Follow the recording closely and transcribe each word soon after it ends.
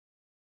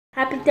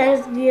Happy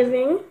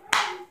Thanksgiving.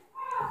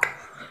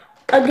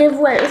 A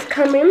giveaway is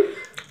coming.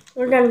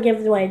 We're gonna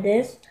give away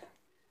this.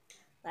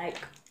 Like,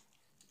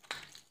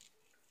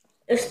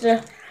 it's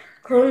the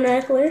cool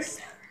necklace.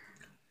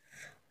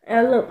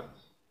 And look.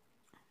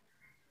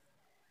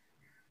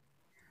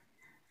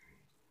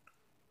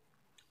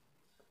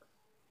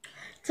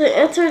 To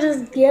enter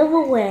this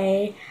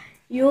giveaway,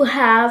 you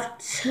have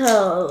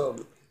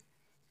to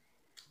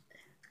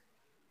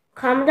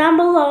comment down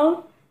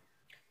below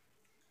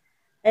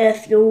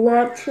if you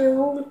want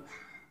to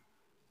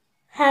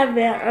have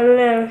it, and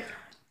then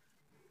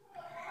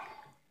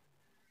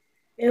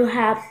you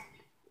have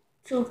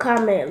to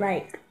comment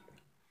like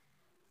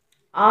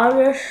all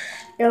this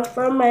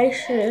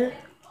information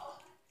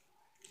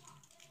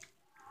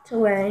to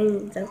where you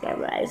need to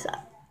memorize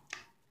up.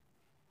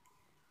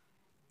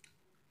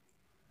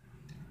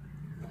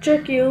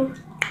 Trick you,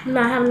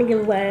 not having a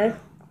giveaway.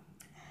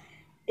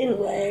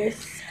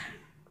 Anyways,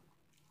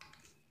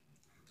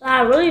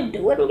 I really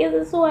do want to give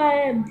this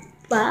away,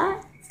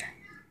 but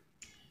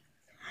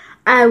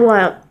I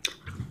want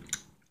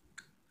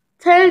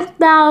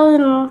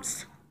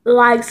 10,000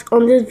 likes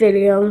on this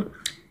video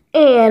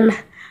and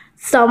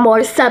some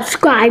more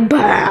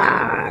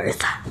subscribers.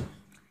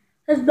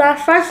 It's my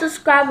first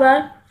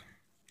subscriber.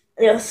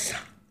 Yes,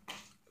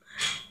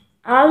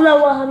 I don't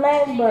know what her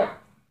name, but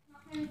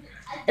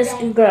it's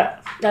the girl.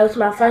 That was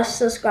my first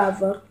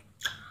subscriber.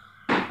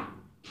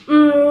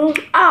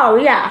 Oh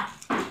yeah.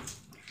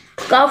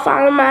 Go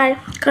follow my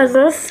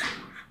cousins.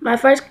 My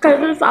first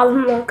cousin, follow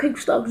him on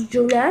stokes,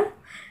 jamya.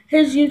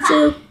 His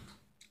YouTube.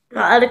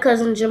 My other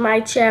cousin,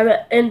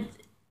 jamya, and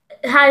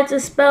how to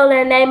spell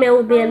their name, it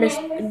will be in the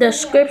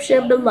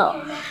description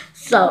below.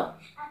 So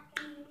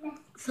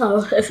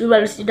if you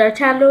want to see their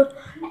channel,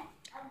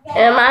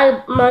 and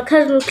my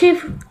cousin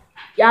Keith,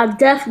 y'all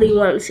definitely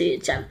want to see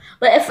the channel.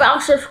 But if y'all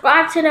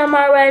subscribe to them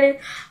already,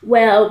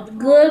 well,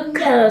 good,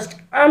 because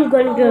I'm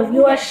going to give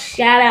you a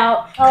shout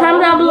out.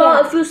 Comment down below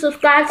if you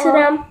subscribe to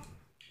them.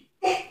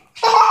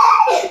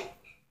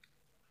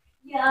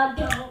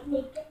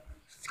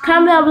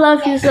 Comment down below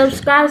if you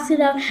subscribe to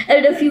them.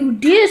 And if you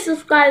did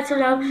subscribe to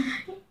them,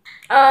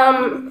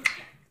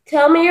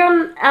 tell me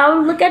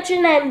I'll look at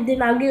your name,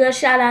 then I'll give you a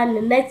shout out in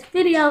the next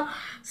video.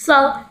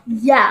 So,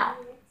 yeah.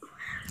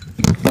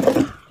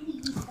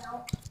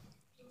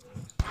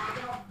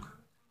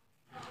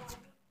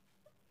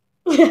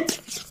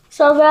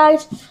 So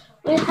guys,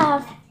 we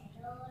have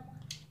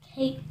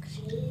cake,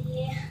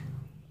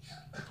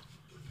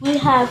 we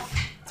have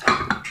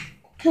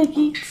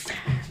cookies.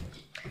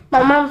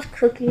 My mom's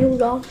cooking, you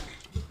know,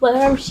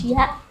 wherever she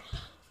at.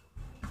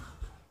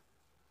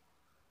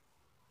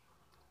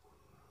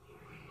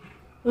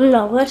 You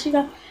know where she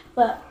got,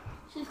 but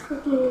she's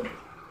cooking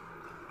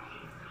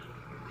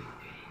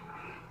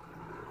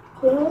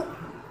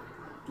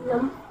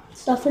corn,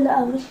 stuff in the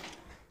oven.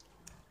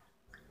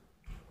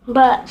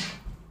 But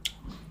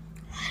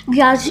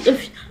guys,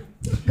 if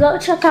go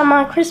check out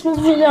my Christmas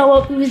video,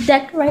 what we was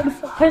decorating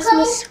for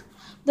Christmas.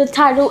 The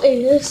title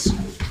is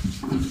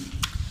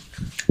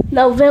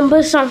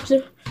November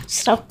something.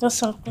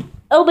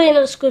 It'll be in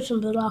the description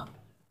below.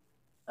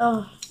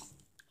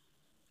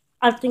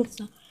 I think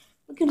so.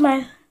 Look at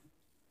my.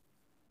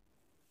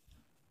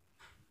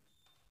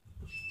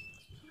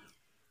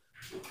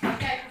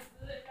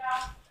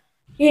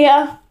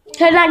 Yeah.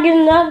 Can I get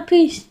another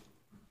piece?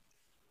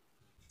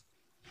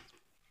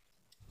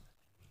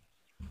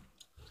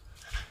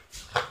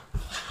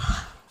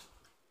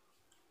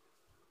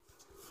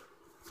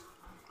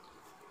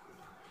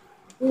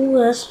 Ooh,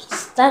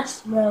 that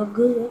smells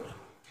good.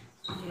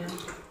 Yeah.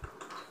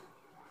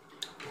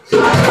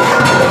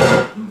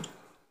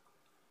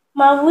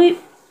 Mom, is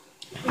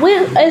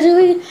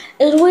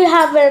we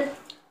having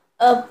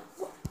a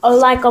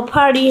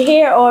party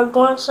here or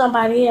going to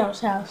somebody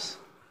else's house?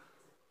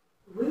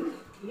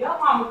 Your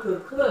mama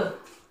could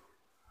cook.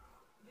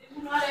 Did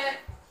you know that?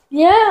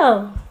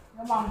 Yeah.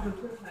 Your mama could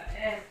cook her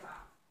ass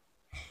off.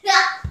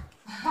 Yeah.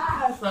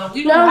 So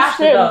we don't have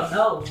to go.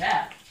 No,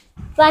 yeah.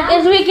 Like,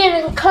 is we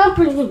getting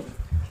company?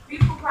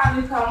 People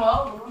probably come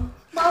over.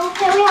 Mom,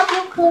 can we help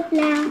you cook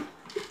now?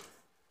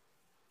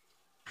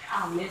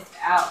 Y'all missed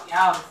out.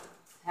 Y'all was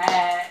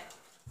tired,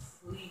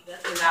 sleep.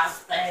 That's when I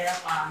stayed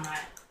up all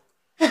night.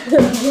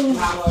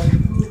 Mama would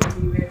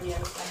be ready at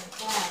the same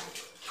time.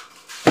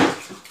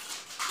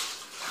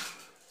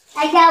 I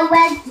got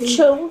wet.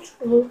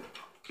 True.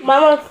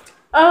 Mama,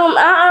 I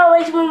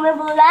always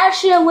remember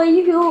last year when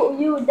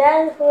you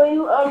danced when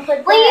you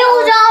put. We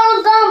used all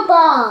the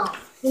gumball.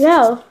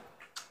 No.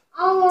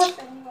 I want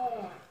some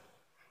more.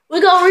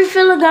 We're gonna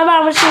refill the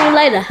gumball machine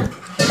later.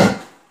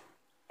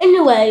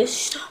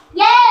 Anyways.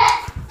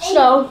 Yeah.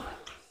 So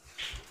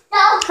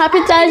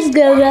happy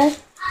Thanksgiving.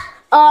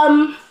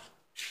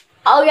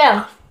 Oh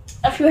yeah.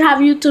 If you have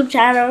a YouTube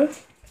channel,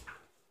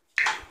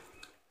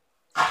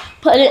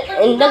 put it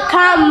in the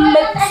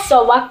comments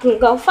so I can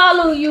go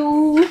follow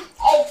you.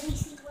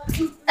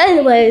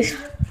 Anyways,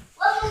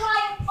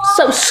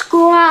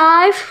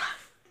 subscribe,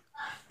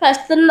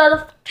 press the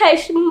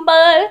notification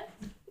button,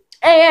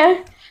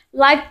 and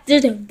like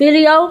this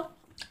video.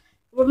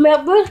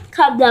 Remember,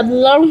 comment down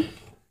below.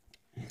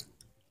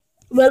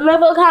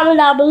 Remember, comment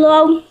down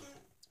below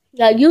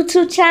the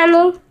YouTube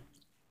channel.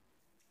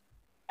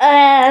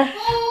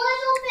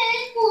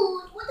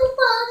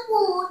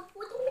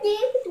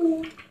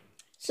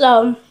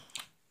 So,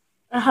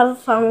 I have a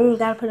phone.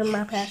 Gotta put in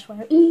my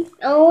password.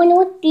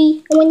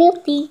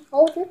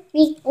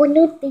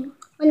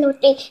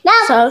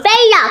 So,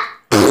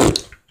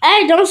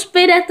 hey, don't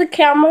spit at the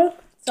camera.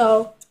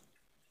 So,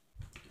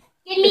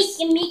 Gimme.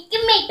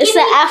 it's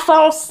an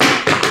iPhone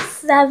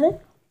 7.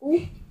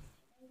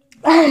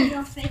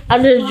 I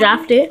just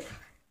dropped it.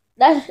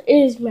 That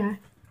is mine.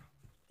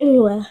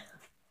 Anyway,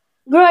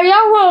 girl,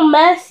 your room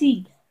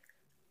messy.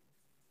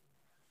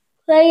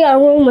 Clean your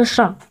room or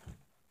something.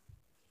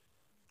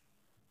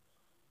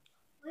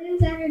 What you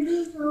gotta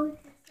do so we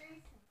can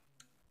say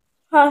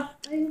so? Huh?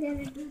 What you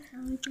gotta do so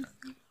we can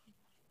say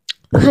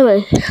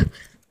Anyway, so?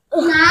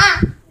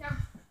 Nah.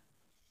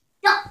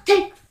 Don't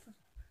take.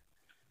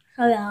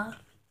 so y'all,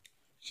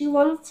 she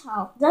wanna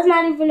talk. That's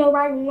not even the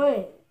right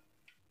one.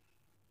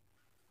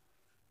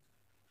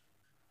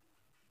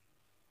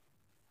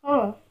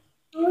 Huh?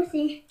 We'll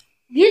see.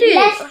 Get it.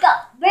 Let's go.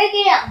 Bring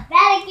it up.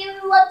 Better give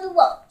me what you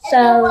want. So-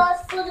 If the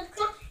one's for the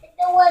cup, if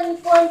the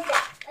one's going down.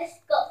 Let's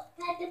go.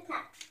 Pat the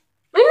pat.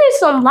 We need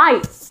some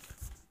lights.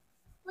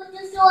 Put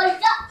the sword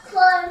up,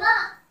 climb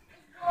up.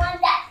 It's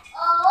going down.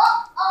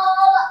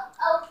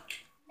 Oh.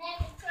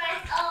 Make it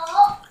crack.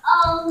 Oh.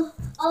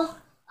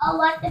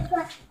 What the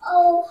crack?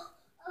 Oh.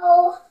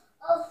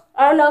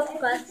 I don't know if you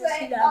guys can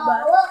see that,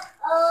 but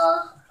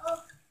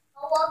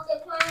What the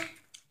crack?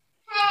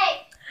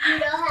 Hey, you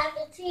don't have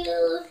to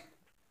choose.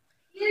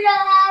 You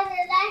don't have to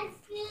like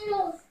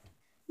skills.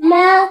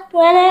 now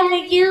whatever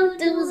you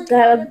do is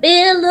gonna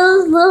be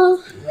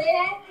lose.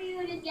 Wherever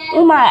you together.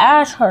 Oh, my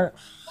ass hurt.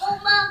 Mom,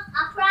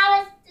 I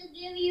promise to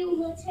give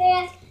you a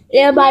chance.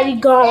 Everybody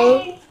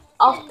gone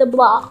off the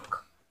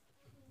block.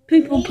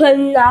 People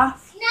putting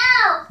off.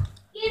 No,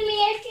 give me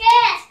a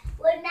chance.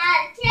 We're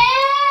not a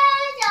chance.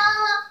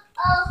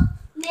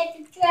 Make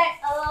a chance.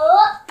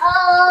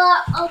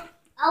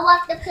 I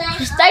want the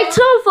plan. Stay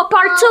tuned for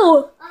part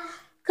 2.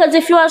 Cause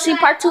if you wanna see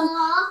part 2,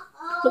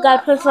 we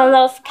gotta put some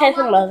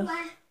notification on.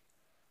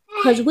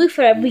 Cause we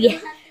finna be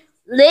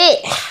lit.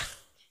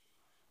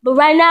 But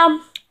right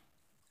now,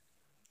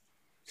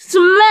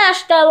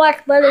 smash that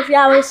like button if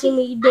y'all wanna see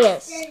me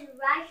dance.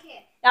 Right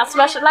here. Y'all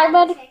smash the like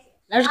button?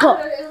 Let's go.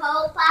 The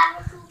whole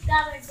five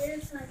gotta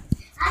do something.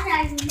 I'll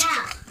tell you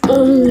now.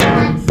 Mm,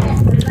 One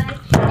step,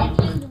 right?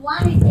 If you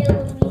want to do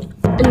with me.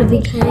 in the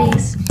big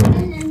case.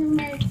 And then the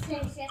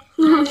meditation.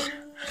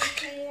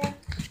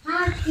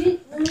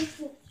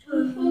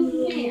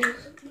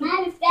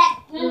 Matter of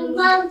fact, when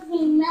mom's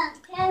not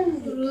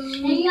telling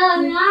me, and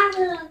you're not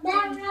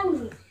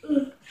around me,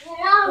 and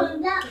all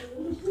of that,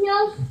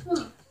 no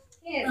fun.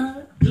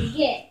 Here,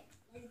 get.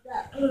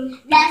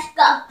 Let's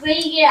go.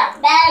 Bring it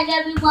up. Bag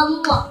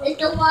everyone more.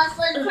 It's the one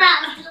for the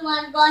crowd. It's the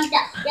one going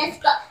down. Let's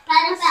go.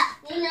 Pat them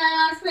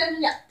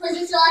out. Put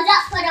your swords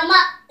up. Put them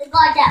up. It's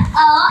going down.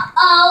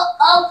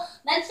 Oh.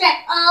 Make sure.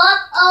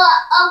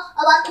 Oh.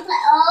 About to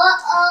play.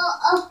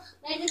 Oh.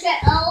 Make sure.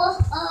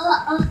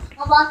 Oh.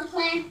 About to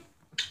play.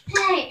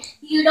 Hey,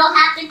 you don't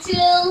have to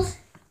choose.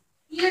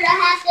 You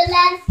don't have to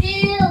let it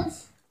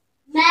fuse.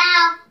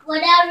 Now,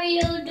 whatever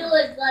you do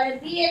is gonna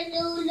be a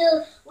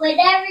lose.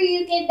 Whatever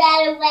you get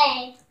better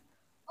way.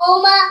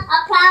 Uma,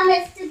 I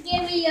promise to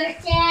give you your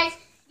chance.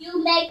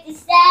 You make the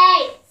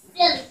save.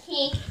 Silly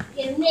king,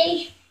 give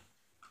me.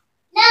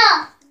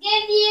 No,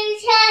 give me a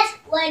chance.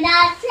 When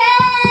I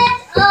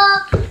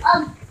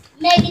chance.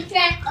 Make it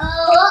track.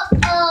 Oh.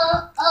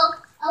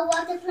 I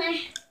want to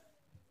play.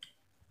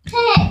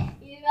 Hey,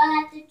 you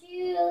don't have to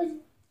choose.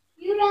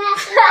 You don't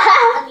have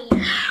to.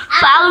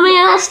 Follow me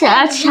on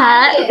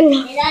Snapchat. And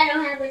I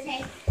don't have a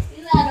taste.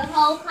 You got a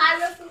whole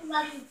pile of food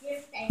like you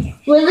just said.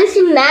 Well,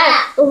 listen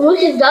now. We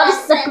can go to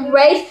second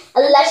race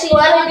unless you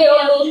want to be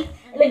on me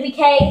in the big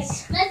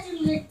case. Let's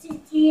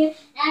listen to you.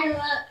 I'm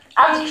gonna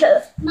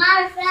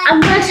Matter of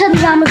fact, tell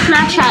you on my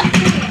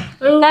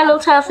Snapchat. I ain't got no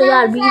time for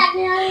y'all to be.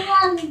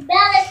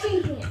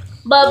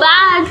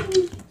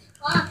 Bye-bye.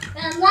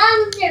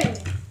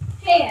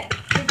 Here,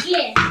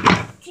 again,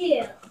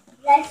 chill.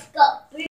 Let's go.